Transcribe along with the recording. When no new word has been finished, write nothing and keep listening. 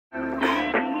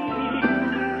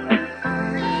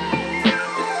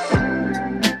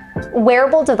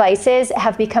Wearable devices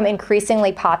have become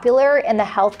increasingly popular in the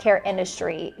healthcare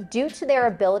industry due to their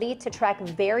ability to track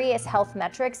various health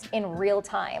metrics in real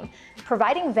time,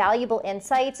 providing valuable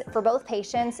insights for both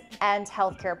patients and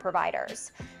healthcare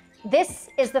providers. This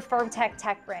is the FirmTech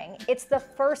Tech Ring. It's the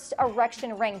first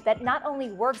erection ring that not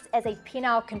only works as a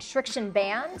penile constriction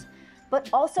band, but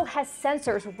also has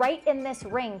sensors right in this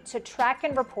ring to track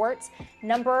and report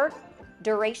number,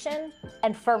 duration,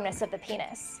 and firmness of the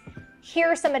penis.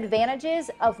 Here are some advantages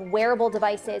of wearable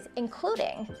devices,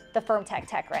 including the FirmTech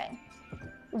Tech Ring.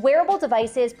 Wearable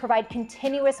devices provide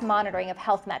continuous monitoring of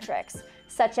health metrics,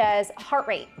 such as heart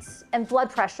rate and blood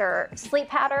pressure, sleep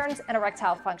patterns, and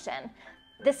erectile function.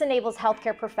 This enables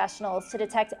healthcare professionals to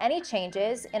detect any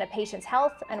changes in a patient's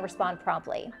health and respond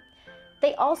promptly.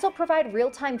 They also provide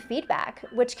real-time feedback,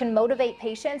 which can motivate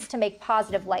patients to make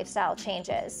positive lifestyle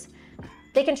changes.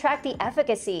 They can track the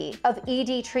efficacy of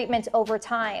ED treatment over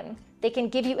time. They can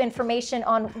give you information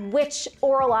on which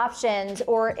oral options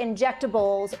or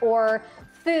injectables or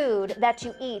food that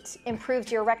you eat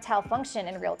improves your erectile function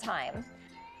in real time.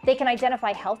 They can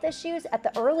identify health issues at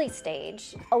the early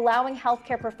stage, allowing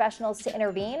healthcare professionals to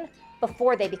intervene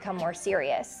before they become more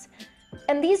serious.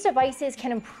 And these devices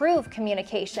can improve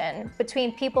communication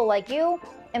between people like you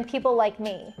and people like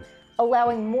me,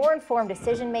 allowing more informed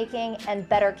decision-making and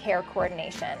better care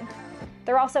coordination.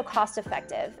 They're also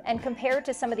cost-effective, and compared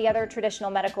to some of the other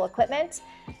traditional medical equipment,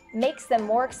 makes them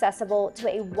more accessible to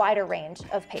a wider range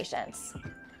of patients.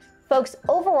 Folks,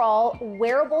 overall,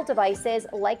 wearable devices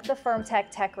like the FirmTech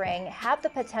Tech Ring have the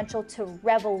potential to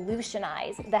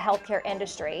revolutionize the healthcare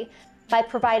industry by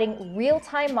providing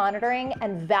real-time monitoring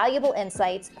and valuable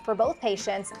insights for both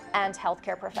patients and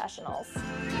healthcare professionals.